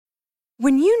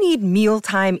When you need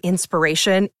mealtime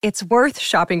inspiration, it's worth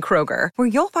shopping Kroger, where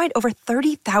you'll find over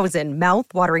 30,000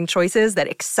 mouth-watering choices that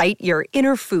excite your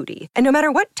inner foodie. And no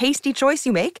matter what tasty choice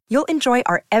you make, you'll enjoy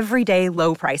our everyday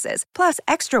low prices, plus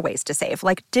extra ways to save,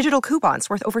 like digital coupons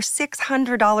worth over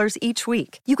 $600 each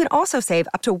week. You can also save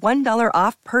up to $1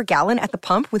 off per gallon at the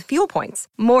pump with fuel points.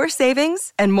 More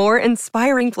savings and more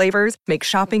inspiring flavors make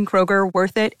shopping Kroger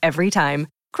worth it every time.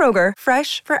 Kroger,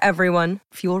 fresh for everyone.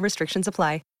 Fuel restrictions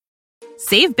apply.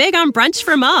 Save big on brunch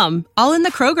for mom, all in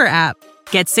the Kroger app.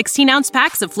 Get 16-ounce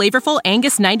packs of flavorful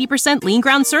Angus 90% lean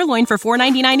ground sirloin for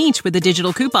 $4.99 each with a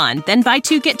digital coupon. Then buy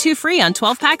 2, get 2 free on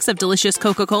 12 packs of delicious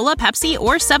Coca-Cola, Pepsi,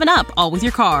 or 7-Up, all with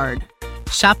your card.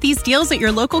 Shop these deals at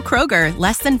your local Kroger,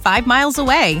 less than 5 miles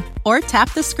away. Or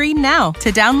tap the screen now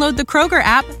to download the Kroger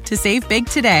app to save big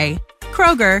today.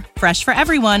 Kroger, fresh for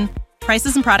everyone.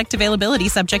 Prices and product availability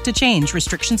subject to change.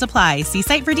 Restrictions apply. See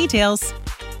site for details.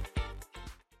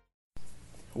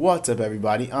 What's up,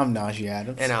 everybody? I'm Najee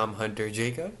Adams. And I'm Hunter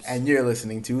Jacobs. And you're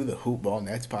listening to the Hoop Ball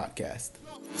Nets podcast.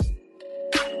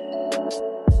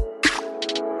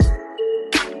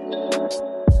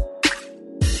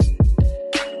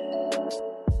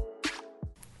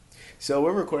 So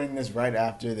we're recording this right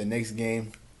after the Knicks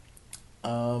game.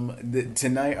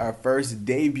 Tonight, our first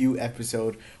debut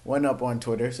episode went up on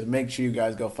Twitter, so make sure you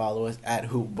guys go follow us at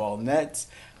Hoop Ball Nets.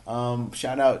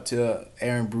 Shout out to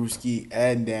Aaron Brewski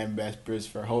and Dan Vespers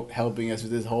for helping us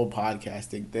with this whole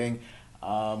podcasting thing.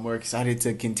 We're excited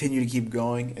to continue to keep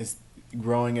growing as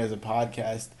a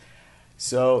podcast.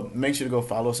 So make sure to go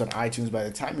follow us on iTunes. By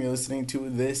the time you're listening to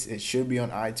this, it should be on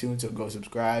iTunes. So go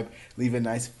subscribe, leave a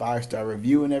nice 5-star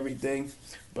review and everything.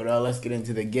 But let's get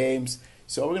into the games.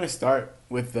 So we're gonna start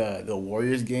with the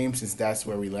Warriors game, since that's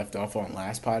where we left off on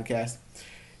last podcast.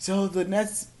 So the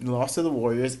Nets lost to the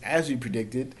Warriors, as we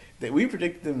predicted. We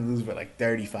predicted them to lose by like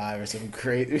 35 or something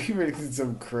crazy. We predicted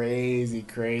some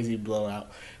crazy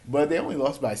blowout. But they only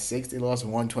lost by 6. They lost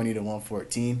 120 to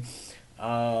 114.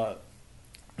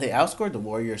 They outscored the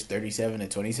Warriors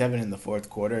 37-27 in the fourth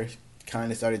quarter.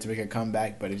 Kind of started to make a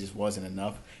comeback, but it just wasn't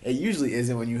enough. It usually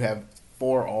isn't when you have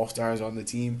 4 All-Stars on the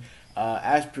team.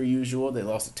 As per usual, they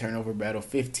lost the turnover battle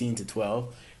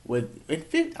 15-12.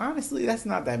 Honestly, that's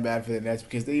not that bad for the Nets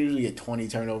because they usually get 20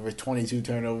 turnovers, 22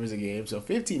 turnovers a game. So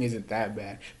 15 isn't that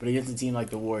bad. But against a team like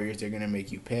the Warriors, they're going to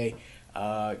make you pay.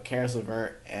 Caris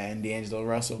LeVert and D'Angelo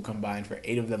Russell combined for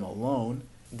 8 of them alone.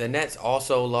 The Nets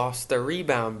also lost the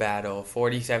rebound battle,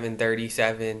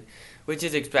 47-37, which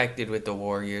is expected with the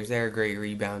Warriors. They're a great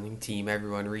rebounding team.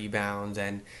 Everyone rebounds,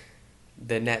 and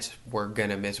the Nets were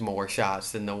going to miss more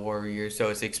shots than the Warriors, so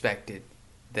it's expected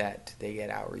that they get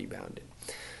out-rebounded.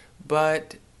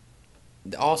 But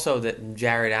also that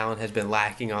Jared Allen has been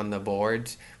lacking on the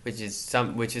boards, which is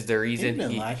the reason he's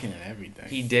been lacking in everything.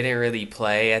 He didn't really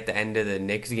play at the end of the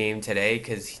Knicks game today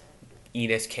because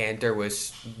Enes Kanter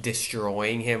was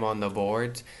destroying him on the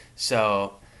boards.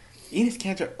 So Enes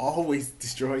Kanter always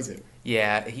destroys him.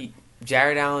 Yeah,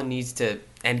 Jared Allen needs to,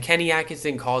 and Kenny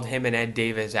Atkinson called him and Ed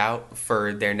Davis out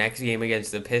for their next game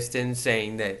against the Pistons,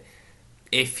 saying that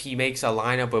if he makes a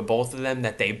lineup with both of them,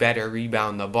 that they better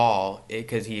rebound the ball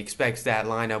because he expects that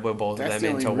lineup with both of them to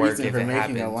work if it happens. That's the only reason for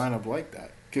making a lineup like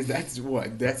that, because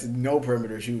that's no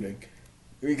perimeter shooting.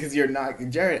 Because you're not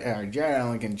Jared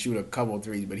Allen can shoot a couple of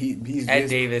threes, but he's Ed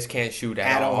Davis can't shoot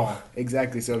at all.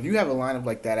 Exactly. So if you have a lineup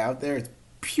like that out there, it's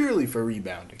purely for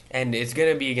rebounding. And it's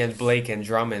going to be against Blake and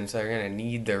Drummond, so they're going to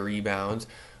need the rebounds.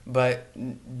 But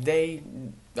they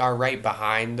are right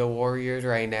behind the Warriors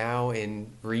right now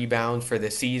in rebounds for the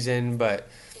season, but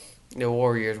the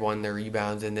Warriors won the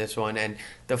rebounds in this one. And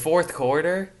the fourth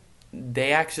quarter,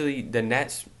 the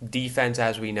Nets defense,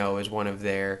 as we know, is one of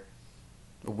their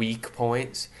weak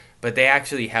points, but they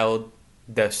actually held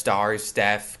the stars,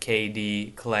 Steph,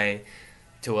 KD, Clay,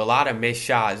 to a lot of missed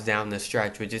shots down the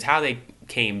stretch, which is how they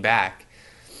came back.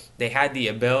 They had the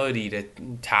ability to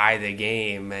tie the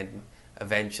game and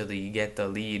eventually get the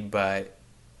lead, but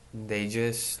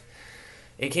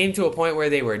it came to a point where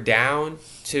they were down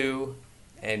 2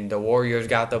 and the Warriors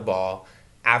got the ball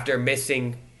after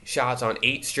missing shots on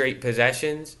 8 straight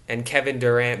possessions, and Kevin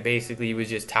Durant basically was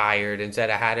just tired and said,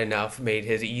 I had enough, made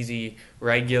his easy,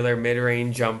 regular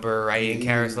mid-range jumper right in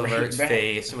Caris LeVert's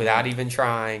face without even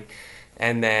trying,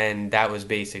 and then that was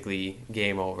basically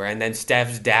game over. And then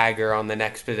Steph's dagger on the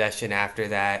next possession after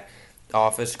that,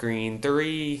 off a screen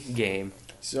 3 game.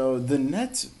 So the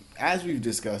Nets, as we've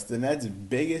discussed, the Nets'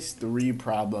 biggest 3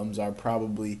 problems are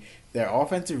probably their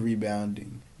offensive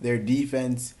rebounding, their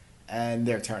defense, and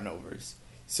their turnovers.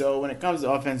 So when it comes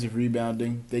to offensive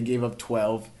rebounding, they gave up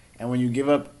 12. And when you give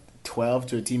up 12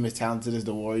 to a team as talented as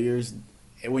the Warriors,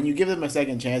 when you give them a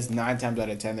second chance, 9 times out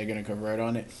of 10 they're going to convert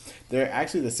on it. They're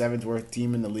actually the 7th worst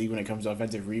team in the league when it comes to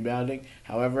offensive rebounding.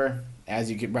 However,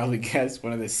 as you could probably guess,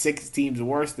 one of the 6 teams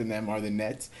worse than them are the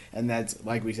Nets, and that's,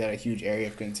 like we said, a huge area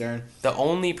of concern. The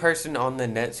only person on the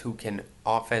Nets who can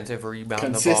offensive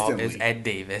rebound the ball is Ed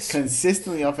Davis.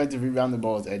 Consistently offensive rebound the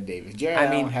ball is Ed Davis.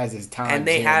 Jared Allen has his time. And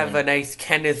they have a nice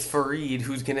Kenneth Faried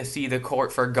who's going to see the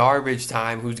court for garbage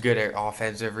time, who's good at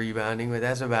offensive rebounding, but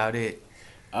that's about it.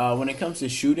 When it comes to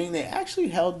shooting, they actually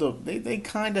they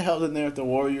kind of held in there with the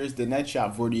Warriors. The Nets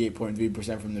shot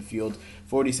 48.3% from the field,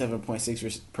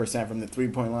 47.6% from the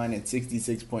three-point line, and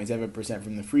 66.7%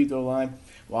 from the free throw line,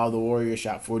 while the Warriors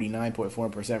shot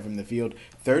 49.4% from the field,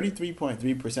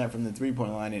 33.3% from the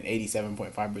three-point line, and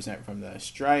 87.5% from the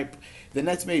stripe. The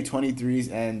Nets made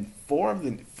 23s, and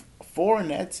four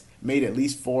Nets made at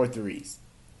least 4 threes.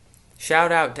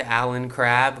 Shout out to Allen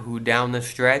Crabbe, who down the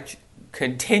stretch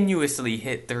continuously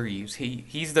hit threes.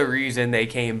 He's the reason they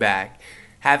came back.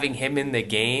 Having him in the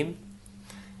game,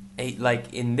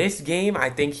 like in this game, I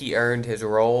think he earned his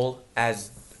role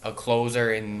as a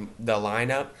closer in the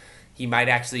lineup. He might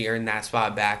actually earn that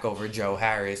spot back over Joe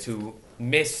Harris, who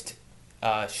missed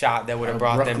a shot that would have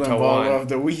brought them to Brooklyn one. Baller of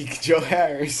the week, Joe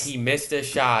Harris. He missed a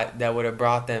shot that would have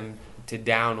brought them to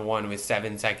down 1 with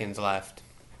 7 seconds left.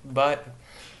 But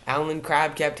Allen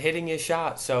Crabbe kept hitting his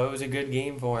shots, so it was a good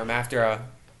game for him after a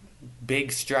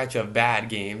big stretch of bad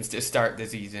games to start the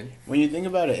season. When you think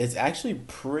about it, it's actually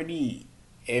pretty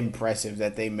impressive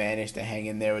that they managed to hang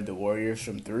in there with the Warriors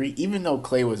from 3, even though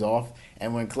Klay was off.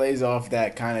 And when Klay's off,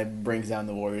 that kind of brings down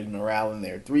the Warriors' morale in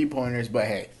their three-pointers. But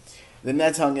hey, the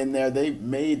Nets hung in there. They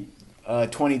made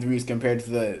 23s compared to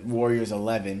the Warriors'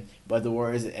 11, but the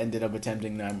Warriors ended up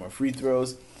attempting 9 more free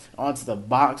throws. On to the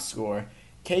box score.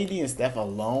 KD and Steph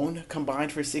alone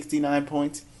combined for 69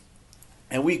 points.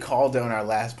 And we called on our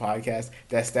last podcast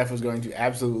that Steph was going to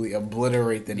absolutely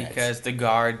obliterate the Nets. Because the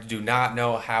guards do not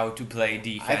know how to play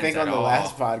defense at all. I think on the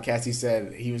last podcast he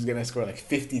said he was going to score like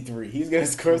 53. He's going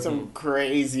to score some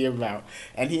crazy amount.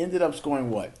 And he ended up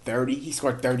scoring, 30? He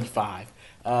scored 35.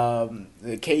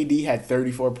 KD had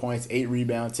 34 points, 8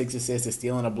 rebounds, 6 assists, a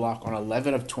steal, and a block on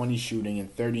 11 of 20 shooting in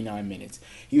 39 minutes.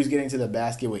 He was getting to the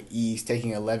basket with ease,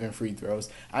 taking 11 free throws.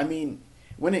 I mean,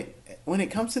 when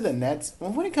it comes to the Nets,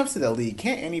 when it comes to the league,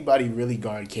 can't anybody really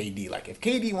guard KD? Like, if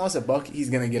KD wants a bucket, he's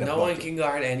going to get a bucket. No one can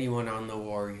guard anyone on the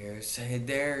Warriors.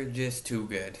 They're just too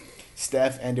good.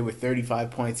 Steph ended with 35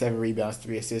 points, 7 rebounds,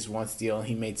 3 assists, 1 steal, and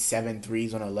he made 7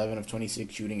 threes on 11 of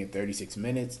 26 shooting in 36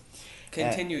 minutes.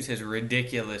 Continues his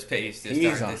ridiculous pace to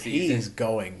start the season. He's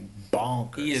going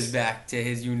bonkers. He is back to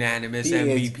his unanimous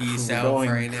MVP self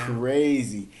right now.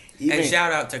 Crazy. And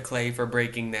shout out to Klay for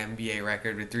breaking the NBA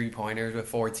record with 3-pointers with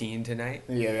 14 tonight.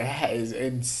 Yeah, that is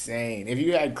insane. If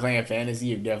you had Klay in fantasy,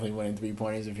 you're definitely winning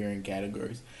 3-pointers if you're in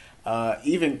categories.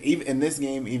 Even in this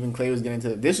game, even Klay was getting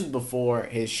to this was before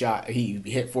his shot. He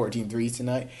hit 14 threes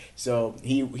tonight, so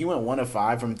he went 1 of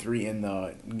 5 from 3 in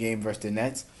the game versus the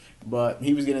Nets. But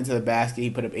he was getting to the basket.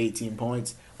 He put up 18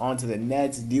 points. On to the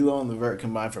Nets. D'Lo and LeVert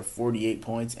combined for 48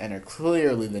 points and are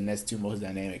clearly the Nets' 2 most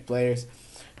dynamic players.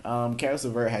 Caris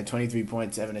LeVert had 23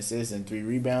 points, 7 assists, and 3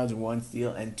 rebounds, 1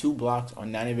 steal, and 2 blocks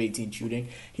on 9 of 18 shooting.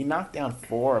 He knocked down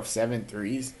 4 of 7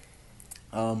 threes.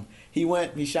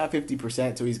 He shot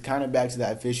 50%, so he's kind of back to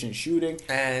that efficient shooting.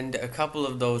 And a couple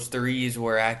of those threes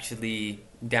were actually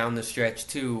down the stretch,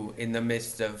 too, in the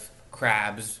midst of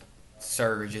Crabbe's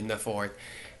surge in the fourth.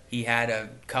 He had a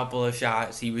couple of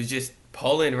shots. He was just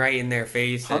pulling right in their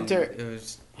face. Hunter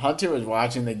was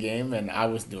watching the game, and I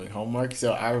was doing homework,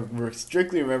 so I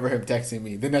strictly remember him texting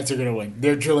me, the Nets are going to win.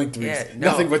 They're drilling threes. Yeah,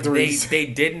 Nothing but threes. They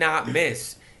did not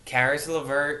miss. Caris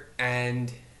LeVert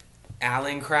and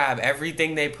Allen Crabbe,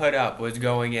 everything they put up was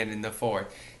going in the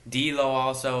fourth. D'Lo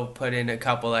also put in a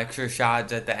couple extra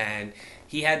shots at the end.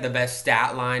 He had the best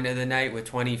stat line of the night with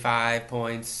 25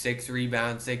 points, 6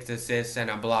 rebounds, 6 assists, and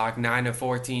a block, 9 of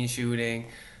 14 shooting,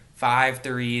 5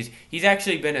 threes. He's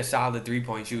actually been a solid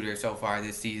 3-point shooter so far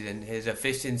this season. His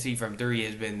efficiency from 3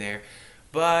 has been there.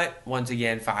 But, once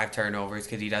again, 5 turnovers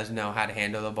because he doesn't know how to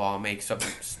handle the ball, make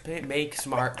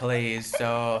smart plays.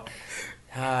 So,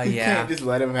 You can't just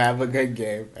let him have a good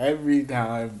game every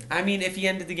time. I mean, if he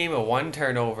ended the game with 1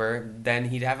 turnover, then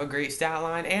he'd have a great stat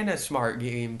line and a smart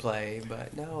gameplay.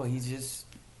 But no,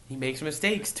 he makes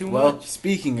mistakes too much. Well,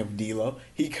 speaking of D'Lo,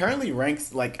 he currently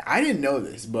ranks, I didn't know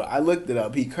this, but I looked it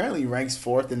up. He currently ranks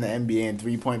 4th in the NBA in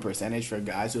 3-point percentage for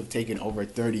guys who have taken over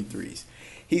 33s.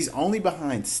 He's only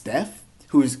behind Steph,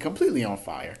 who is completely on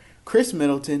fire, Chris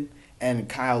Middleton, and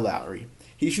Kyle Lowry.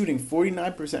 He's shooting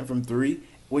 49% from 3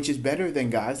 which is better than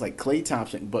guys like Klay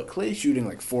Thompson. But Klay's shooting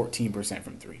like 14%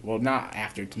 from three. Well, not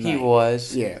after tonight. He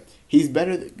was. Yeah. He's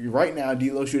better. Right now,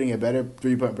 D'Lo shooting a better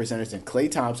three-point percentage than Klay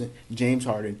Thompson, James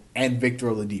Harden, and Victor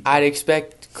Oladipo. I'd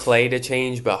expect Klay to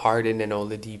change, but Harden and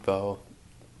Oladipo,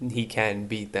 he can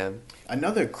beat them.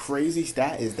 Another crazy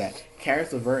stat is that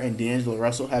Caris LeVert and D'Angelo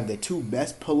Russell have the two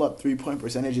best pull-up three-point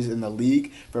percentages in the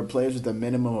league for players with a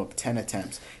minimum of 10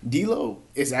 attempts. D'Lo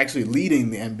is actually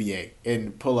leading the NBA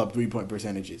in pull-up three-point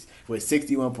percentages with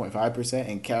 61.5%,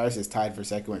 and Caris is tied for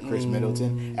second with Chris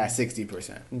Middleton at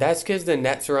 60%. That's because the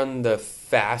Nets run the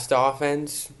fast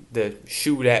offense, the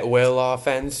shoot-at-will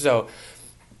offense, so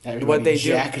what they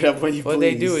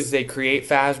do is they create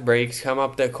fast breaks, come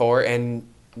up the court, and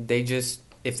they just,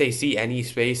 if they see any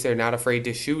space, they're not afraid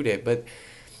to shoot it. But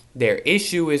their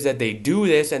issue is that they do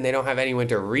this and they don't have anyone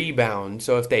to rebound.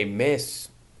 So if they miss,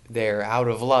 they're out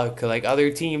of luck. Like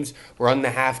other teams run the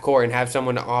half court and have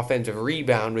someone to offensive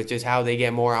rebound, which is how they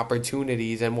get more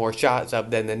opportunities and more shots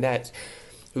up than the Nets,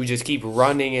 who just keep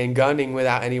running and gunning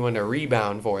without anyone to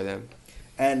rebound for them.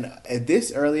 And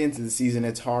this early into the season,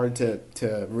 it's hard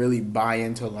to really buy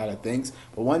into a lot of things.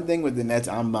 But one thing with the Nets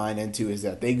I'm buying into is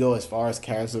that they go as far as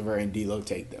Caris LeVert and D'Lo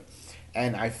take them.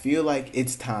 And I feel like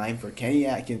it's time for Kenny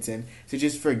Atkinson to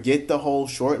just forget the whole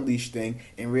short leash thing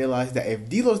and realize that if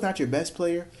D'Lo's not your best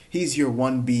player, he's your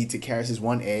 1B to Caris's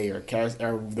 1A,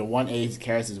 or the 1A to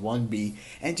Caris's 1B,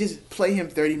 and just play him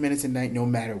 30 minutes a night no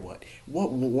matter what.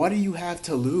 What do you have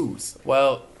to lose?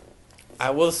 Well,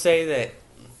 I will say that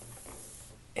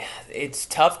it's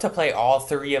tough to play all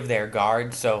three of their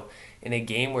guards, so in a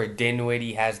game where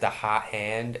Dinwiddie has the hot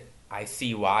hand, I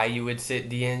see why you would sit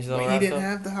D'Angelo Russell. He didn't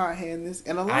have the hot hand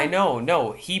I know,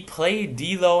 no. He played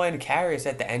D'Lo and Caris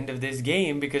at the end of this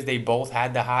game because they both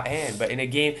had the hot hand. But in a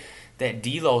game that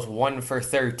D'Lo's 1 for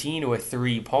 13 with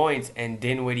 3 points and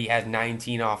Dinwiddie has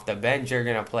 19 off the bench, you're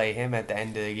going to play him at the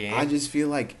end of the game. I just feel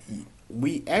like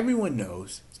everyone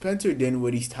knows Spencer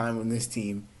Dinwiddie's time on this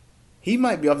team. He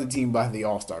might be off the team by the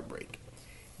All-Star break.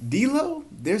 D'Lo,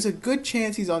 there's a good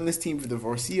chance he's on this team for the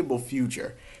foreseeable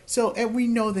future. So, and we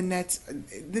know the Nets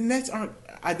aren't,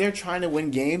 they're trying to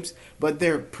win games, but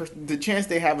the chance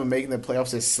they have of making the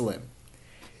playoffs is slim.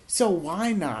 So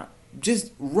why not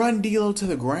just run D'Lo to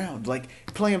the ground? Like,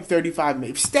 play him 35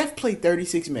 minutes. Steph played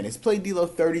 36 minutes. Play D'Lo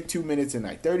 32 minutes a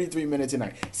night, 33 minutes a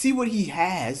night. See what he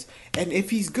has, and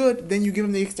if he's good, then you give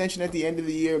him the extension at the end of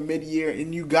the year, mid-year,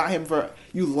 and you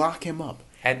lock him up.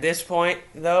 At this point,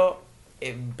 though,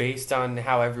 based on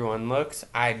how everyone looks,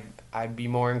 I'd be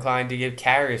more inclined to give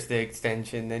Caris the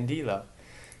extension than D'Lo.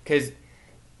 Because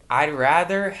I'd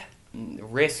rather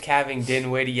risk having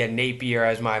Dinwiddie and Napier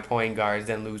as my point guards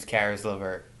than lose Caris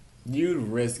LeVert. You'd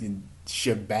risk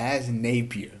Shabazz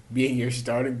Napier being your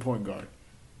starting point guard.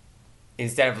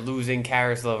 Instead of losing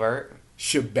Caris LeVert?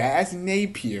 Shabazz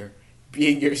Napier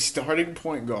being your starting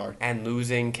point guard. And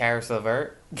losing Caris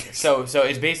LeVert? So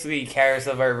it's basically Caris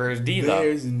LeVert versus D'Lo.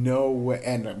 There's no way.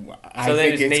 And I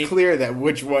think it's clear that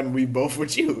which one we both would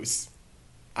choose.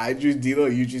 I choose D'Lo,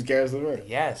 you choose Caris LeVert.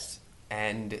 Yes.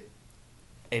 And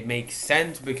it makes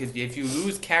sense because if you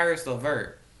lose Caris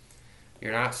LeVert,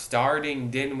 you're not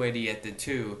starting Dinwiddie at the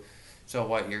 2. So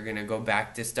what, you're going to go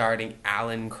back to starting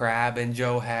Allen Crabbe and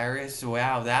Joe Harris?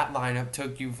 Wow, that lineup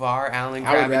took you far. Allen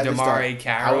Crabbe and DeMar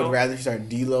Carroll. I would rather start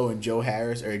D'Lo and Joe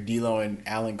Harris or D'Lo and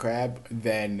Allen Crabbe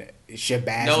than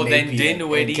Shabazz No, Napier then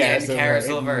Dinwiddie and Caris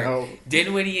LeVert. No.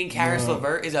 Dinwiddie and Caris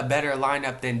LeVert is a better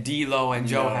lineup than D'Lo and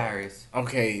Joe Harris.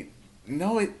 Okay.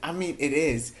 No, it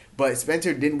is. But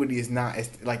Spencer Dinwiddie is not.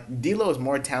 D'Lo is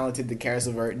more talented than Caris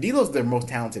LeVert. D'Lo's their most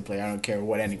talented player. I don't care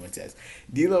what anyone says.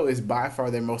 D'Lo is by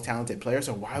far their most talented player,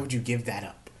 so why would you give that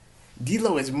up?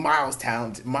 D'Lo is miles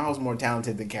more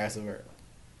talented than Caris LeVert.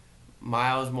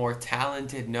 Miles more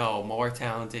talented? No. More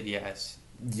talented, yes.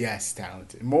 Yes,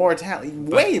 talented. More talented.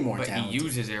 Way more talented. But he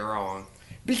uses it wrong.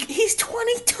 He's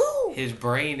 22. His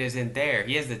brain isn't there.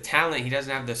 He has the talent. He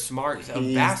doesn't have the smarts of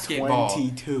basketball.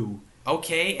 He's 22.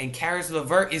 Okay, and Caris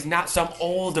LeVert is not some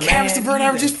old man. Caris LeVert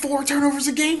averages 4 turnovers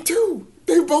a game, too.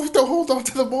 They both don't hold on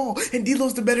to the ball. And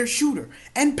D'Lo's the better shooter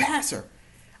and passer.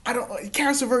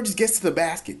 Caris LeVert just gets to the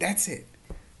basket. That's it.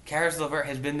 Caris LeVert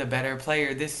has been the better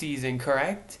player this season,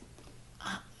 correct?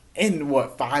 In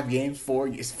what, 5 games,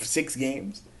 6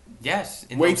 games? Yes.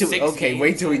 Wait till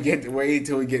we get to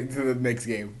the next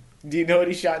game. Do you know what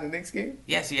he shot in the next game?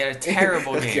 Yes, he had a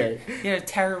terrible game. He had a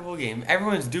terrible game.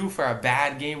 Everyone's due for a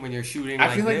bad game when you're shooting like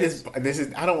this. I feel like this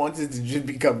is. I don't want this to just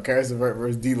become Caris LeVert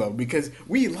versus D'Lo because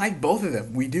we like both of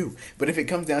them. We do. But if it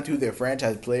comes down to who their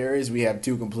franchise player is, we have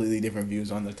 2 completely different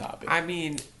views on the topic. I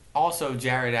mean, also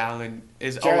Jared Allen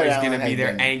is always going to be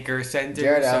their anchor center.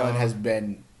 Jared Allen has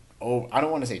been oh, I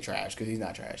don't want to say trash because he's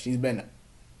not trash. He's been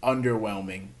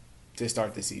underwhelming to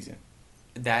start the season.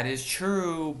 That is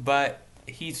true, but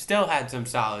he still had some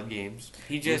solid games.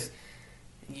 He just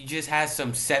has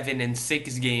some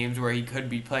 7-6 games where he could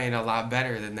be playing a lot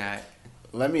better than that.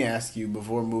 Let me ask you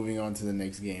before moving on to the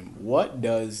next game, what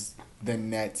does the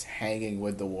Nets hanging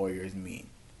with the Warriors mean?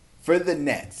 For the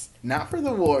Nets, not for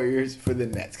the Warriors, for the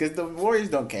Nets. Because the Warriors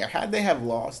don't care. Had they have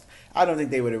lost, I don't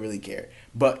think they would have really cared.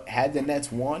 But had the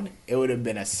Nets won, it would have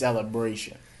been a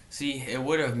celebration. See, it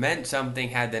would have meant something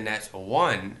had the Nets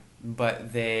won,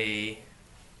 but they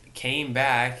came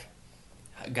back,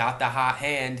 got the hot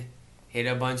hand, hit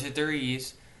a bunch of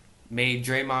threes, made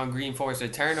Draymond Green force a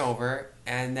turnover,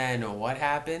 and then what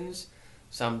happens?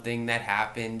 Something that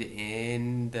happened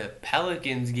in the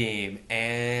Pelicans game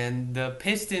and the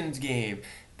Pistons game.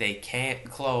 They can't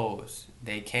close.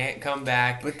 They can't come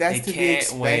back. But that's they to be can't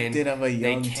expected win. of a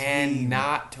young They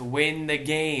cannot win the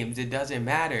games. It doesn't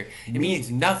matter. It means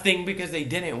nothing because they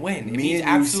didn't win. It means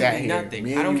absolutely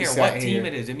nothing. I don't care what team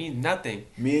it is. It means nothing.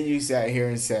 Me and you sat here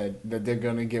and said that they're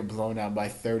going to get blown out by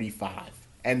 35.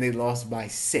 And they lost by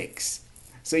 6.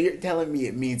 So you're telling me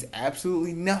it means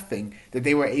absolutely nothing that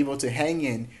they were able to hang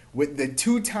in with the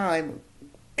 2-time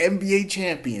NBA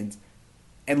champions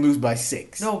and lose by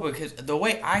 6. No, because the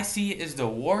way I see it is the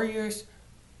Warriors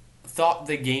thought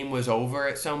the game was over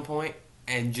at some point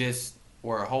and just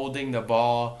were holding the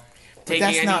ball, taking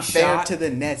any shot. That's not fair to the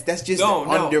Nets. That's just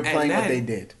underplaying what they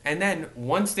did. And then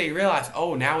once they realized,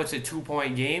 oh, now it's a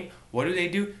 2-point game, what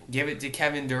do? Give it to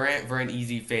Kevin Durant for an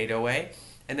easy fadeaway.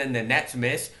 And then the Nets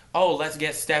miss. Oh, let's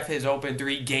get Steph his open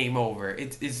 3. Game over.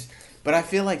 It's. But I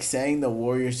feel like saying the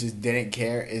Warriors just didn't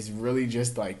care is really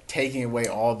just like taking away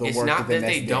all the work that the Nets did. It's not that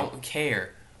they don't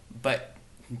care, but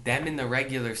them in the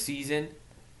regular season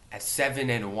at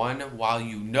 7-1, while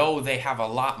you know they have a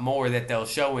lot more that they'll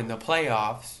show in the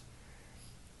playoffs,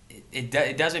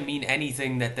 it doesn't mean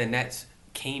anything that the Nets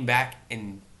came back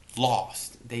and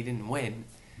lost. They didn't win.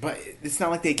 But it's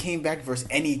not like they came back versus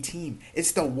any team.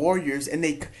 It's the Warriors, and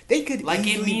they could like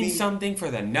easily it means something for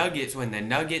the Nuggets when the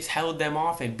Nuggets held them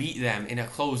off and beat them in a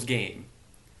close game.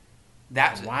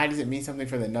 Why does it mean something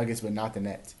for the Nuggets but not the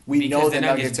Nets? We because know the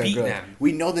Nuggets are good. Them.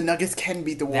 We know the Nuggets can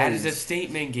beat the Warriors. That is a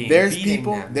statement game. There's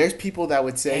people that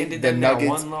would say the Nuggets.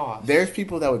 One loss. There's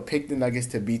people that would pick the Nuggets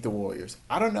to beat the Warriors.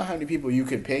 I don't know how many people you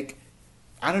could pick.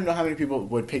 I don't know how many people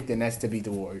would pick the Nets to beat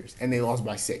the Warriors, and they lost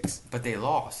by 6. But they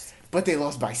lost. But they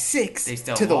lost by 6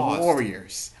 to the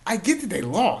Warriors. I get that they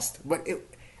lost, but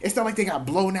it's not like they got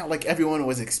blown out like everyone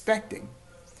was expecting.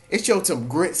 It showed some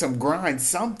grit, some grind,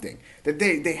 something. That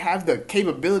they have the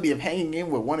capability of hanging in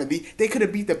with one of these. They could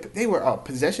have they were a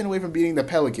possession away from beating the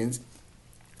Pelicans.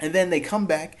 And then they come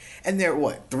back, and they're,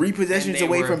 3 possessions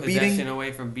away from beating? Possession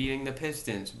away from beating the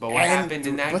Pistons. But what happened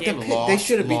in that game? They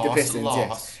should have beat the Pistons,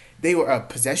 yes. They were a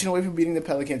possession away from beating the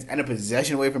Pelicans and a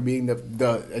possession away from beating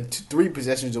the 3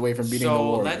 possessions away from beating the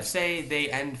Warriors. So let's say they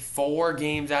end 4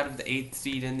 games out of the 8th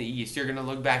seed in the East. You're going to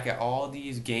look back at all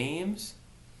these games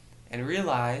and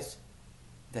realize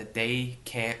that they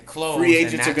can't close. Free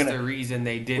agents and that's the reason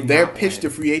they did their not pitch win. to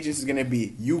free agents is going to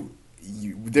be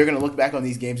they're going to look back on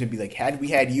these games and be like, had we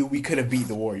had you, we could have beat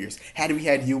the Warriors. Had we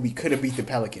had you, we could have beat the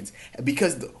Pelicans.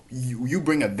 Because you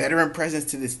bring a veteran presence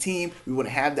to this team, we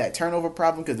wouldn't have that turnover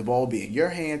problem because the ball will be in your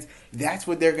hands. That's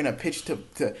what they're going to pitch to.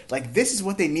 Like, this is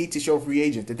what they need to show free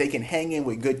agents, that they can hang in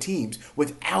with good teams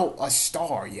without a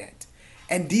star yet.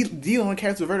 And D'Lo and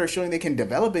Caris LeVert are showing they can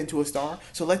develop into a star,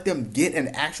 so let them get an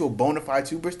actual bona fide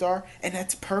superstar, and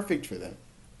that's perfect for them.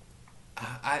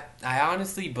 I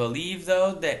honestly believe,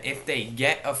 though, that if they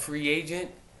get a free agent,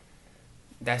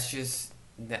 that's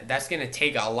going to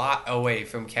take a lot away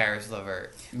from Caris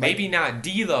LeVert. Maybe not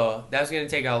D'Lo. That's going to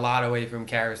take a lot away from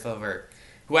Caris LeVert,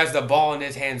 who has the ball in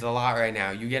his hands a lot right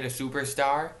now. You get a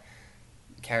superstar,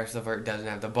 Caris LeVert doesn't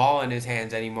have the ball in his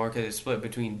hands anymore because it's split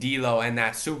between D'Lo and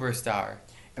that superstar.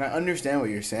 And I understand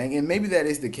what you're saying, and maybe that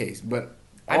is the case, but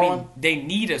they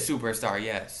need a superstar,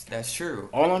 yes. That's true.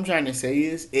 All I'm trying to say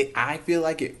is I feel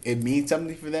like it means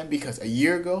something for them because a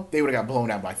year ago, they would have got blown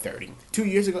out by 30. 2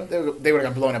 years ago, they would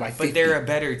have got blown out by 50. But they're a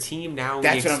better team now.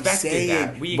 That's what I'm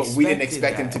saying. But we didn't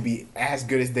expect them to be as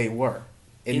good as they were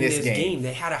in this game.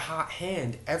 They had a hot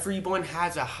hand. Everyone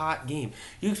has a hot game.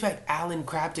 You expect Allen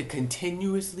Crabbe to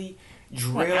continuously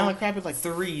drill Allen Crabbe is like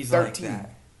threes 13. like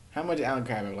that. How much did Allen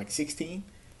Crabbe have? Like 16?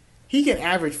 He can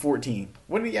average 14.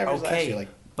 What did he average last year? Like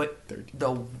but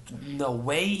 13. the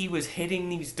way he was hitting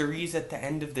these threes at the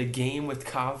end of the game with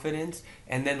confidence,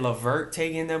 and then LeVert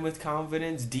taking them with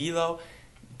confidence, D'Lo,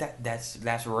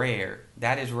 that's rare.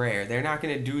 That is rare. They're not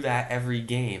going to do that every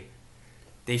game.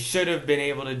 they should have been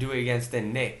able to do it against the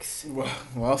Knicks.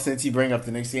 Well, since you bring up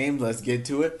the next game, let's get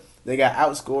to it. They got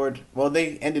outscored. Well,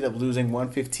 they ended up losing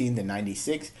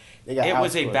 115-96. It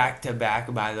was a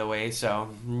back-to-back, by the way, so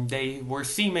they were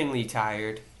seemingly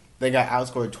tired. They got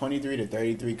outscored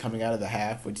 23-33 coming out of the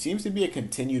half, which seems to be a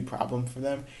continued problem for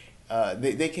them.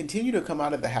 They continue to come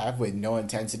out of the half with no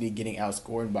intensity, getting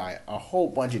outscored by a whole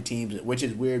bunch of teams, which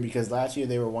is weird because last year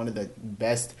they were one of the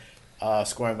best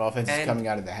scoring offenses coming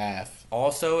out of the half.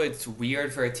 Also, it's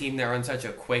weird for a team that runs such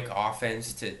a quick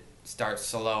offense to start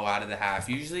slow out of the half.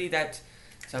 Usually that's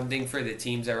something for the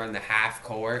teams that run the half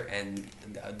court and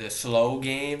the slow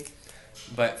game.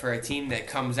 But for a team that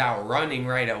comes out running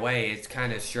right away, it's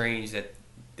kind of strange that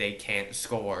they can't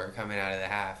score coming out of the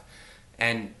half.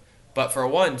 But for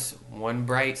once, one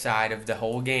bright side of the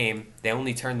whole game, they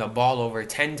only turned the ball over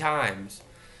 10 times.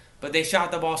 But they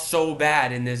shot the ball so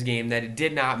bad in this game that it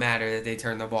did not matter that they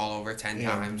turned the ball over 10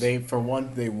 times. They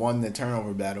won the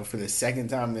turnover battle for the second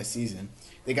time this season.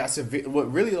 They got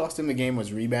what really lost them the game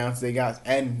was rebounds.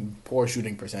 And poor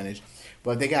shooting percentage,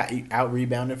 but they got out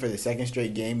rebounded for the second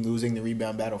straight game, losing the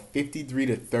rebound battle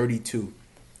 53-32.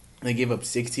 They gave up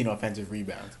 16 offensive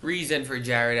rebounds. Reason for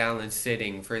Jared Allen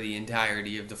sitting for the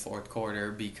entirety of the fourth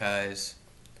quarter because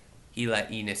he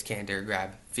let Enes Kanter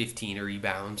grab 15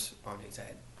 rebounds on his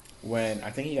head. When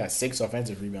I think he got 6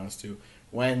 offensive rebounds too.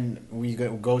 When we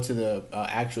go to the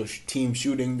actual team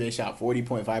shooting, they shot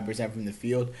 40.5% from the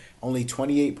field, only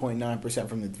 28.9%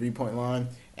 from the three-point line,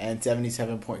 and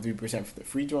 77.3% from the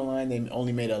free throw line. They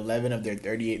only made 11 of their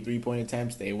 38 three-point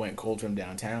attempts. They went cold from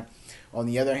downtown. On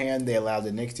the other hand, they allowed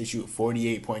the Knicks to shoot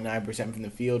 48.9% from the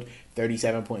field,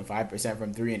 37.5%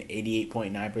 from three, and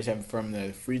 88.9% from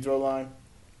the free throw line.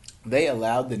 They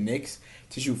allowed the Knicks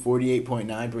to shoot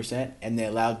 48.9%, and they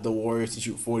allowed the Warriors to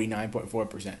shoot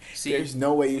 49.4%. There's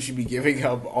no way you should be giving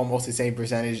up almost the same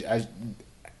percentage as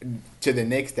to the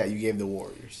Knicks that you gave the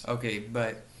Warriors. Okay,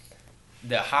 but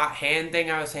the hot hand thing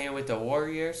I was saying with the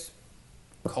Warriors,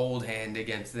 cold hand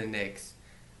against the Knicks.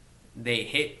 They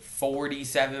hit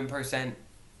 47%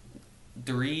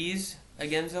 threes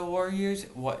against the Warriors.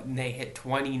 They hit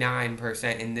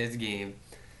 29% in this game.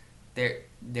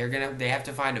 They have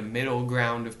to find a middle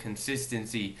ground of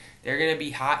consistency. They're gonna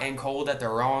be hot and cold at the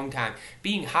wrong time.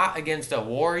 Being hot against the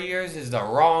Warriors is the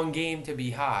wrong game to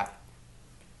be hot.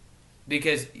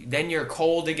 Because then you're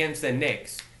cold against the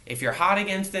Knicks. If you're hot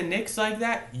against the Knicks like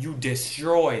that, you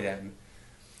destroy them.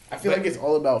 I feel like it's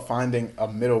all about finding a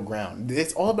middle ground.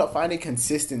 It's all about finding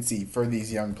consistency for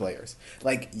these young players.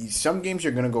 Like, some games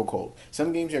you're going to go cold.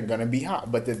 Some games you're going to be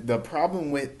hot. But the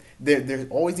problem with there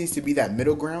always needs to be that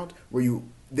middle ground where you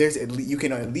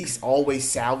can at least always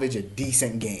salvage a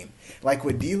decent game. Like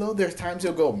with D'Lo, there's times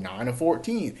he'll go 9 of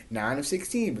 14, 9 of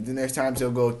 16, but then there's times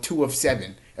he'll go 2 of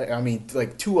 7. I mean,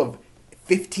 like 2 of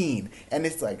 15. And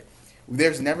it's like,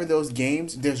 there's never those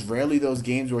games. There's rarely those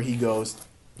games where he goes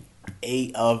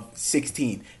 8 of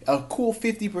 16. A cool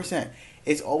 50%.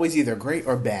 It's always either great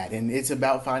or bad, and it's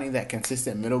about finding that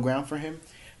consistent middle ground for him.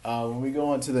 When we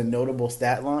go on to the notable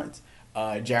stat lines,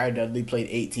 Jared Dudley played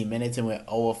 18 minutes and went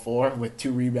 0 of 4 with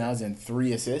 2 rebounds and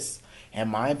 3 assists. In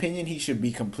my opinion, he should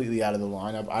be completely out of the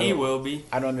lineup. He will be.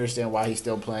 I don't understand why he's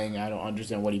still playing. I don't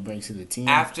understand what he brings to the team.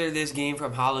 After this game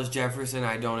from Hollis Jefferson,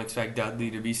 I don't expect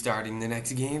Dudley to be starting the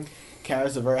next game.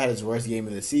 Caris LeVert had his worst game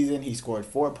of the season. He scored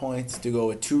 4 points to go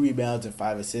with 2 rebounds and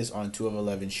 5 assists on 2 of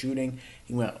 11 shooting.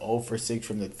 He went 0 for 6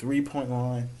 from the three-point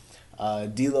line.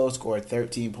 D'Lo scored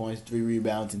 13 points, 3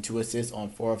 rebounds, and 2 assists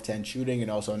on 4 of 10 shooting, and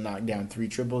also knocked down 3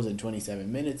 triples in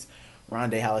 27 minutes.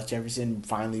 Rondae Hollis Jefferson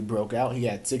finally broke out. He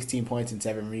had 16 points and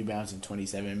 7 rebounds in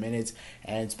 27 minutes.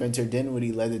 And Spencer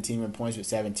Dinwiddie led the team in points with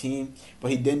 17,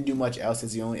 but he didn't do much else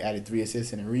as he only added 3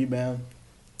 assists and a rebound.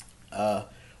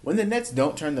 When the Nets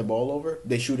don't turn the ball over,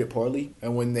 they shoot it poorly,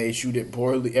 and when they shoot it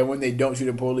poorly, and when they don't shoot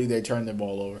it poorly, they turn the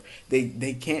ball over.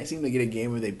 They can't seem to get a game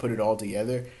where they put it all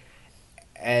together,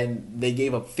 and they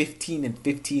gave up 15 and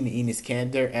 15 to Enes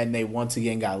Kanter, and they once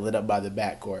again got lit up by the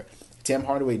backcourt. Tim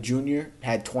Hardaway Jr.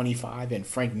 had 25, and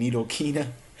Frank Ntilikina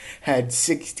had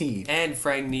 16. And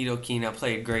Frank Ntilikina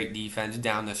played great defense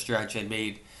down the stretch and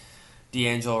made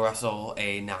D'Angelo Russell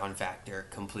a non-factor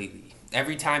completely.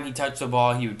 Every time he touched the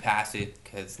ball, he would pass it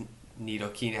because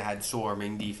Ntilikina had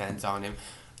swarming defense on him.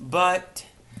 But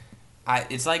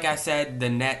it's like I said, the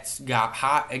Nets got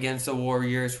hot against the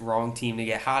Warriors. Wrong team to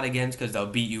get hot against because they'll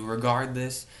beat you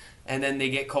regardless. And then they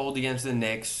get cold against the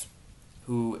Knicks,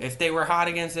 who, if they were hot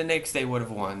against the Knicks, they would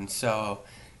have won. So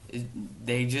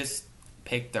they just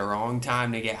picked the wrong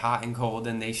time to get hot and cold,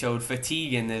 and they showed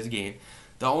fatigue in this game.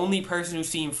 The only person who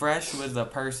seemed fresh was the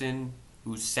person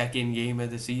whose second game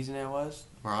of the season it was,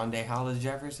 Rondae Hollis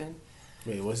Jefferson.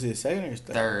 Wait, was it second or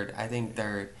third? Third. I think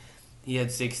third. He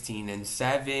had 16 and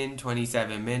 7,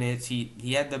 27 minutes. He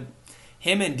had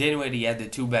him and Dinwiddie had the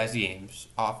two best games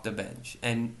off the bench.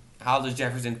 And Aldous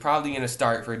Jefferson probably going to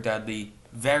start for Dudley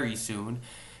very soon.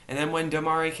 And then when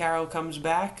DeMarre Carroll comes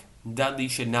back, Dudley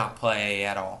should not play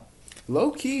at all.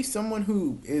 Low-key, someone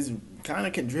who is kind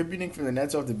of contributing from the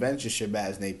Nets off the bench is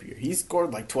Shabazz Napier. He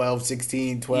scored like 12,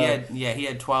 16, 12. He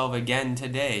had 12 again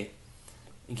today.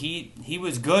 He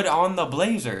was good on the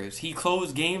Blazers. He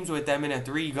closed games with them in a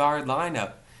 3-guard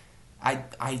lineup.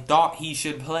 I thought he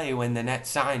should play when the Nets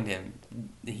signed him.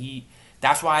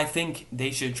 That's why I think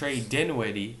they should trade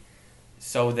Dinwiddie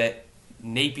so that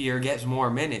Napier gets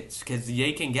more minutes, because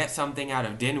they can get something out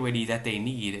of Dinwiddie that they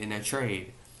need in a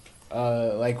trade.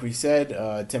 Like we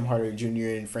said, Tim Hardaway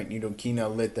Jr. and Frank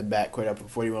Ntilikina lit the backcourt up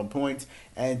with 41 points.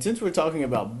 And since we're talking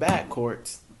about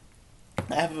backcourts,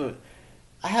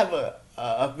 I have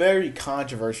a very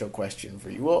controversial question for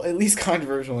you. Well, at least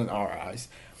controversial in our eyes.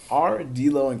 Are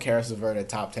D'Lo and Karis LeVert a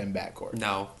top 10 backcourt?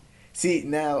 No. See,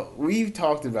 now, we've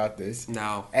talked about this.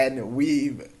 No. And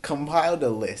we've compiled a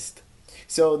list.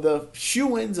 So the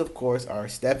shoo-ins, of course, are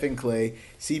Stephen Clay,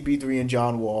 CP3, and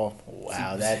John Wall.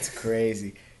 Wow, that's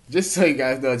crazy. Just so you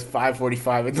guys know, it's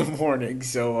 5:45 in the morning,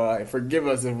 so forgive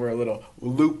us if we're a little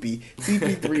loopy.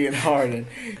 CP3 and Harden,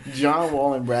 John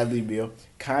Wall and Bradley Beal,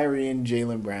 Kyrie and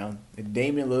Jaylen Brown,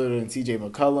 Damian Lillard and CJ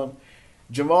McCollum,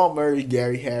 Jamal Murray,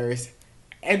 Gary Harris.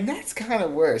 And that's kind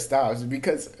of where it stops,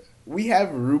 because we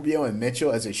have Rubio and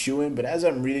Mitchell as a shoo-in, but as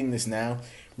I'm reading this now,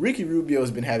 Ricky Rubio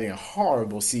has been having a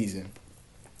horrible season.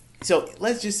 So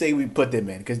let's just say we put them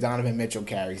in, because Donovan Mitchell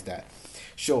carries that.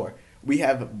 Sure. We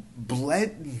have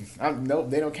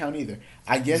nope, they don't count either.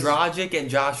 I guess Dragic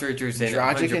and Josh Richardson.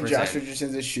 Dragic 100%. and Josh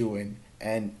Richardson's a shoo-in.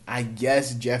 And I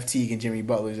guess Jeff Teague and Jimmy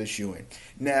Butler's a shoo-in.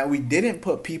 Now, we didn't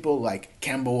put people like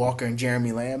Kemba Walker and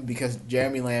Jeremy Lamb, because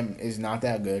Jeremy Lamb is not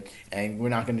that good, and we're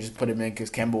not going to just put him in because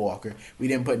Kemba Walker. We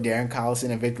didn't put Darren Collison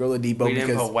and Victor Oladipo. We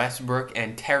didn't put Westbrook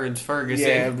and Terrence Ferguson.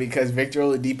 Yeah, because Victor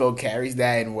Oladipo carries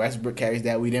that and Westbrook carries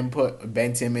that. We didn't put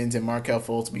Ben Simmons and Markelle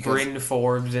Fultz because Bryn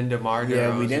Forbes and DeMar DeRozan.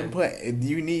 Yeah, we didn't put.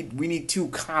 We need two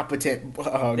competent There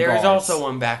guards. is also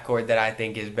one backcourt that I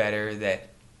think is better that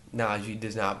Najee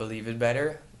does not believe is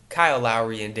better. Kyle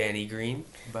Lowry and Danny Green.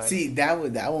 But See, that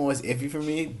one was iffy for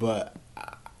me, but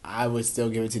I would still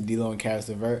give it to D'Lo and Karis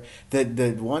LeVert.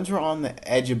 The ones we're on the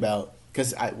edge about,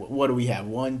 because what do we have?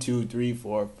 1, 2, 3,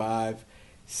 4, 5,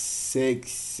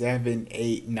 6, 7,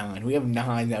 8, 9. We have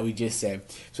 9 that we just said.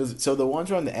 So the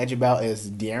ones we're on the edge about is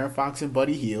De'Aaron Fox and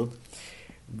Buddy Hield,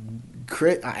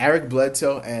 Eric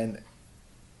Bledsoe and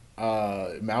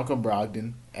Malcolm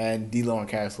Brogdon, and D'Lo and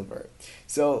Karis LeVert.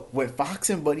 So with Fox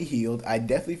and Buddy Hield, I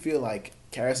definitely feel like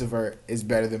Karis LeVert is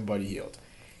better than Buddy Hield.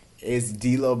 Is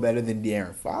D'Lo better than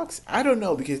De'Aaron Fox? I don't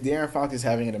know, because De'Aaron Fox is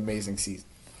having an amazing season.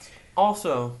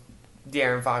 Also,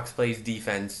 De'Aaron Fox plays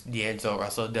defense. D'Angelo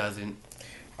Russell doesn't.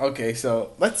 Okay,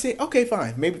 so let's say, okay,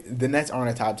 fine. Maybe the Nets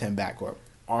aren't a top 10 backcourt.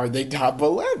 Are they top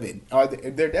 11?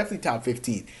 They're definitely top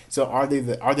 15. So are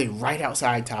they right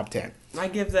outside top 10? I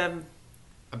give them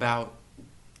about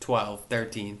 12,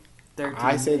 13.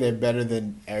 I say they're better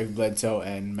than Eric Bledsoe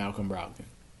and Malcolm Brogdon.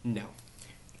 No.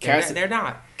 Karis, They're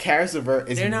not. Karis LeVert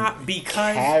is. They're not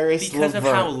because of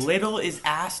how little is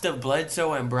asked of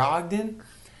Bledsoe and Brogdon,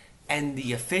 and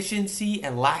the efficiency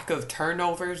and lack of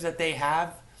turnovers that they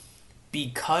have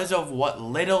because of what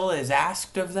little is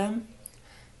asked of them,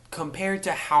 compared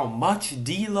to how much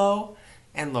D'Lo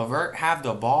and LeVert have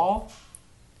the ball.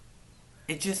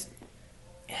 It's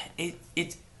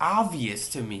obvious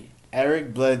to me.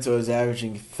 Eric Bledsoe is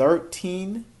averaging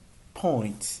 13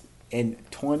 points in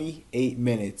 28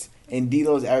 minutes, and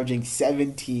D'Lo is averaging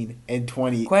 17 in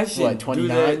 29 minutes?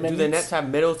 Do the Nets have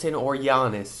Middleton or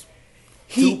Giannis?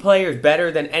 Two players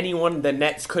better than anyone the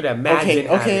Nets could imagine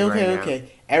having right now.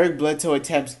 Eric Bledsoe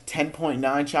attempts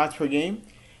 10.9 shots per game.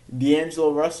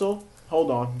 D'Angelo Russell,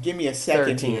 hold on, give me a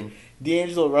second 13. here.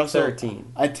 D'Angelo Russell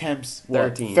 13. attempts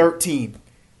 13. 13.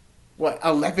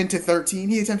 11 to 13?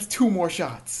 He attempts 2 more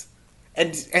shots.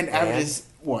 And averages,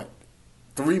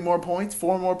 3 more points?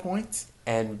 4 more points?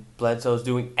 And Bledsoe's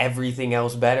doing everything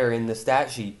else better in the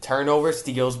stat sheet. Turnovers,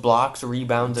 steals, blocks,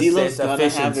 rebounds, assists, D'Lo's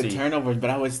efficiency. gonna have the turnovers, but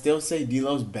I would still say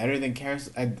D'Lo's better than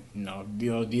Karis. No,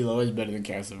 D'Lo is better than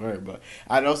Karis LeVert, but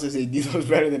I'd also say D'Lo's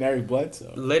better than Eric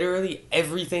Bledsoe. Literally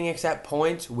everything except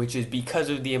points, which is because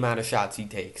of the amount of shots he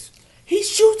takes. He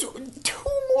shoots 2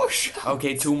 more shots.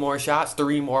 Okay, 2 more shots,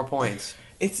 3 more points.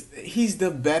 He's the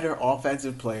better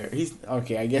offensive player. He's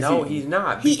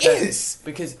not. He is.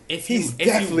 Because if He's you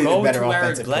definitely go the better to Eric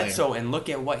offensive player. Bledsoe and look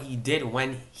at what he did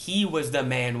when he was the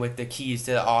man with the keys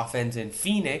to the offense in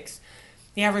Phoenix,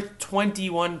 He averaged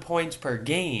 21 points per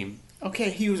game.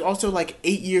 Okay, he was also like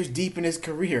 8 years deep in his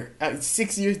career.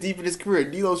 6 years deep in his career.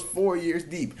 D'Lo's 4 years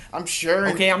deep. I'm sure.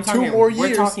 Okay, I'm talking. 2 more years.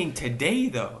 We're talking today,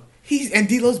 though. And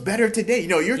D'Lo's better today.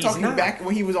 No, you're He's talking not. back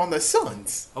when he was on the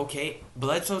Suns. Okay,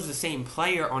 Bledsoe's the same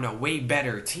player on a way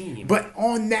better team. But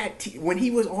on that team, when he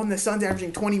was on the Suns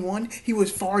averaging 21, he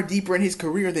was far deeper in his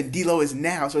career than D'Lo is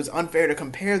now. So it's unfair to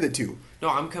compare the two. No,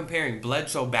 I'm comparing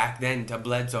Bledsoe back then to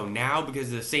Bledsoe now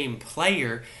because the same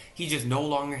player. He just no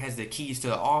longer has the keys to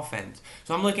the offense.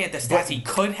 So I'm looking at the stats he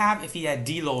could have if he had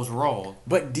D'Lo's role.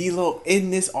 But D'Lo in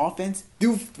this offense,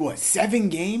 through 7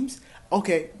 games?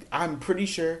 Okay, I'm pretty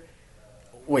sure.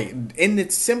 Wait, in the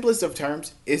simplest of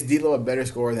terms, is D'Lo a better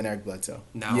scorer than Eric Bledsoe?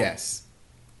 No. Yes.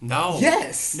 No.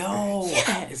 Yes. No.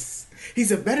 Yes.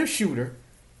 He's a better shooter.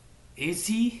 Is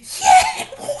he? Yeah.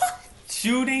 What?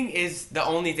 Shooting is the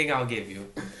only thing I'll give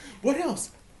you. What else?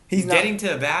 He's getting to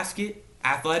the basket.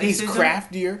 Athleticism. He's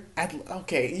craftier.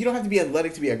 Okay, you don't have to be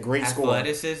athletic to be a great scorer.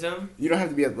 Athleticism. You don't have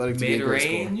to be athletic to be a great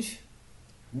scorer. Mid-range.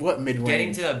 What mid-range?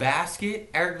 Getting to the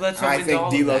basket. Eric Bledsoe I wins think all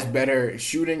of D'Lo's that. better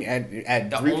shooting at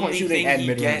The three-point only shooting thing and he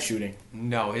mid-range gets- shooting.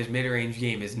 No, his mid-range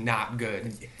game is not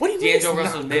good. What do you mean it's D'Angelo not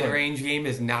Russell's good? mid-range game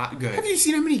is not good. Have you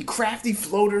seen how many crafty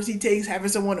floaters he takes, having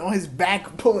someone on his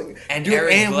back pulling And doing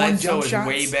Eric and one Bledsoe jump is shots?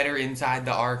 way better inside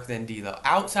the arc than D'Lo.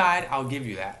 Outside, I'll give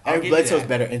you that. Eric Bledsoe's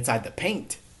better inside the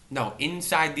paint. No,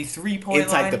 inside the three-point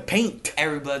Inside line. the paint.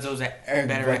 Eric Bledsoe's Eric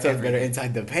better Bledsoe's at everything. better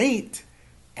inside the paint.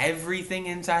 Everything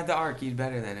inside the arc, he's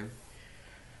better than him.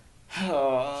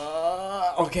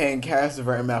 Okay, and Karis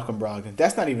LeVert and Malcolm Brogdon.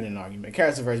 That's not even an argument.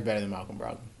 Karis LeVert is better than Malcolm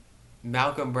Brogdon.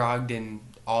 Malcolm Brogdon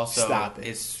also Stop it.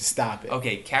 is... Stop it.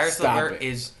 Okay, Karis Stop LeVert it.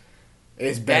 is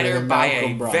It's better better than by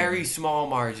Malcolm a Brogdon. very small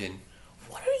margin.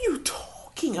 What are you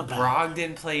talking about?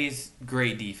 Brogdon plays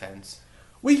great defense.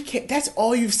 We can't. That's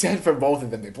all you've said for both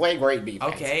of them. They play great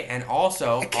defense. Okay, and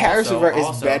also, Karis LeVert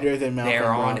is better than Malcolm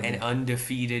they're on Brogdon. an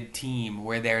undefeated team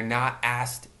where they're not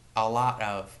asked a lot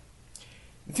of.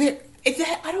 I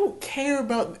don't care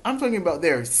about. I'm talking about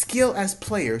their skill as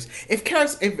players. If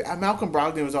Malcolm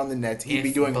Brogdon was on the Nets, he'd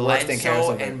be doing worse than Karis Bledsoe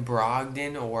LeVert. and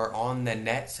Brogdon were on the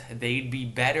Nets, they'd be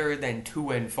better than 2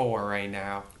 and 4 right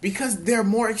now. Because they're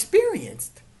more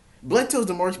experienced. Bledsoe's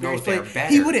the more experienced they're player.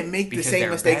 better He wouldn't make the because same they're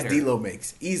mistakes better. D'Lo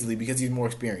makes easily because he's more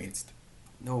experienced.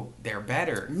 No, they're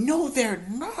better. No, they're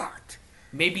not.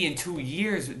 Maybe in 2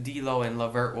 years, D'Lo and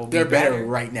LeVert will be They're better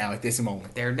right now at this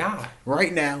moment. They're not.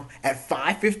 Right now, at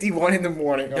 5:51 in the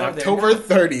morning No, on they're October not.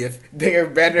 30th, they are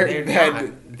better They're than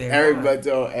not. They're Eric not.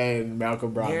 Bledsoe and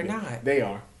Malcolm Brogdon. They're not. They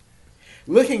are.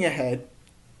 Looking ahead,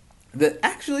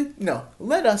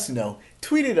 let us know.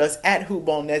 Tweet at us at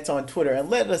HoopBallNets on Twitter and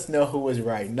let us know who was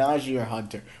right, Najee or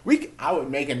Hunter. I would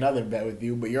make another bet with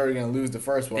you, but you're going to lose the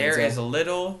first one. There so. is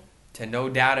little to no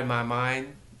doubt in my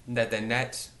mind that the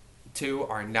Nets, too,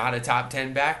 are not a top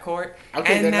 10 backcourt.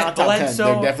 Okay, and they're that not top 10. Bledsoe,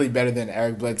 They're definitely better than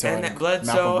Eric Bledsoe and that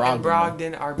Bledsoe and Malcolm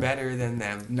Brogdon are better than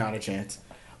them. Not a chance.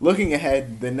 Looking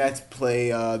ahead, the Nets play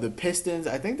the Pistons.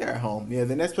 I think they're at home. Yeah,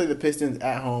 the Nets play the Pistons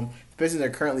at home. The Pistons are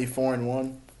currently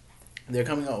 4-1. They're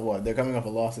coming up what? They're coming up a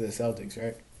loss to the Celtics,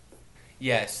 right?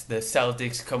 Yes, the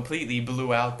Celtics completely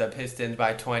blew out the Pistons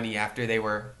by 20 after they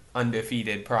were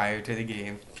undefeated prior to the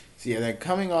game. So yeah, they're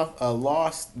coming off a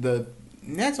loss. The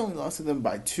Nets only lost to them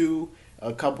by 2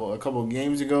 a couple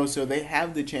games ago, so they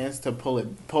have the chance to pull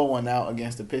one out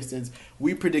against the Pistons.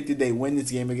 We predicted they win this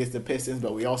game against the Pistons,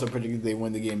 but we also predicted they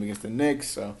win the game against the Knicks.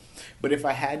 So, but if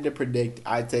I had to predict,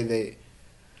 I'd say they.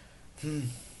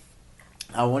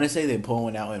 I want to say they pull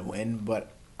one out and win,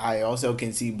 but I also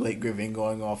can see Blake Griffin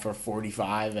going off for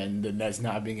 45 and the Nets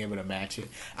not being able to match it.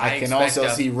 I can also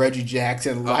see Reggie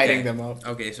Jackson lighting them up.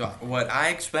 Okay, so what I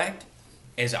expect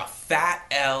is a fat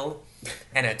L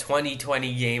and a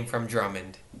 20-20 game from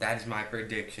Drummond. That is my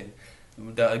prediction.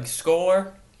 The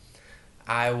score,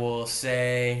 I will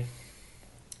say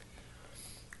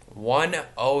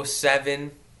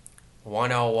 107-101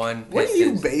 Pistons. What do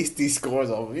you base these scores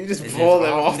off of? You just It's pull just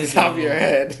them off off the the top of your dome.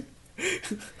 head.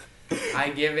 I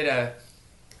give it a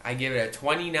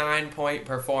 29-point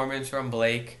performance from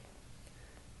Blake.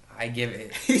 I give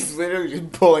it He's literally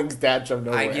just pulling stats from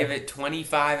nowhere. I give it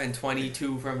 25 and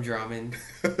 22 from Drummond.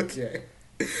 Okay.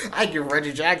 I give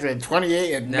Reggie Jackson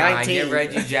 28 and No, 19. I give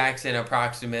Reggie Jackson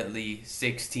approximately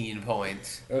 16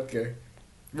 points. Okay.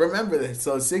 Remember this.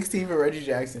 So 16 for Reggie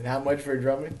Jackson. How much for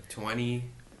Drummond?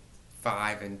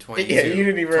 25 and 22. Yeah, you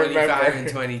didn't even 25 remember. and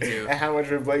 22. And how much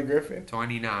for Blake Griffin?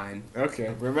 29.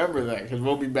 Okay, remember that because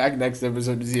we'll be back next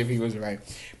episode to see if he was right.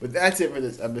 But that's it for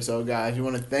this episode, guys. We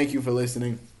want to thank you for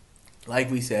listening.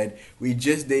 Like we said, we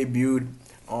just debuted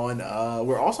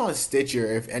we're also on Stitcher.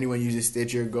 If anyone uses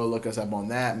Stitcher, go look us up on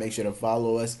that. Make sure to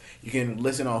follow us. You can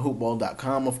listen on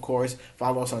hoopball.com, of course.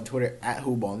 Follow us on Twitter at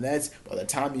hoopballnets. By the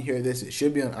time you hear this, it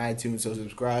should be on iTunes, so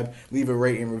subscribe, leave a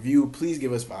rate and review. Please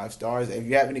give us 5 stars. If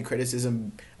you have any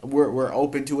criticism, we're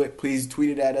open to it. Please tweet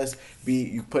it at us.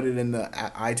 You put it in the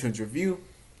iTunes review.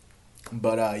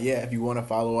 But if you want to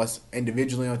follow us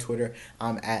individually on Twitter,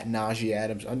 I'm at Najee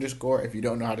Adams _. If you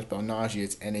don't know how to spell Najee,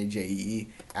 it's Najee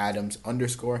Adams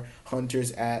 _.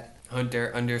 Hunter's at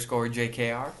Hunter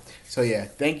 _JKR. So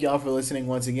thank y'all for listening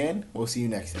once again. We'll see you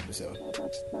next episode.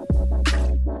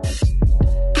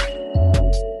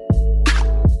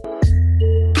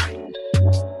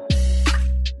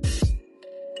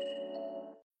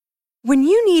 When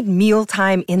you need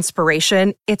mealtime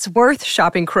inspiration, it's worth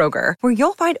shopping Kroger, where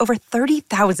you'll find over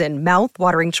 30,000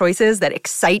 mouth-watering choices that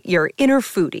excite your inner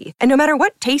foodie. And no matter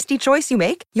what tasty choice you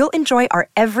make, you'll enjoy our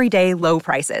everyday low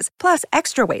prices, plus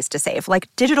extra ways to save, like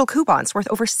digital coupons worth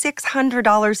over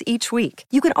 $600 each week.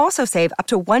 You can also save up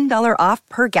to $1 off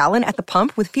per gallon at the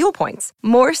pump with fuel points.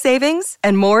 More savings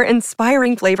and more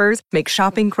inspiring flavors make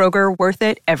shopping Kroger worth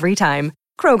it every time.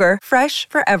 Kroger, fresh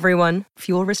for everyone.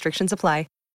 Fuel restrictions apply.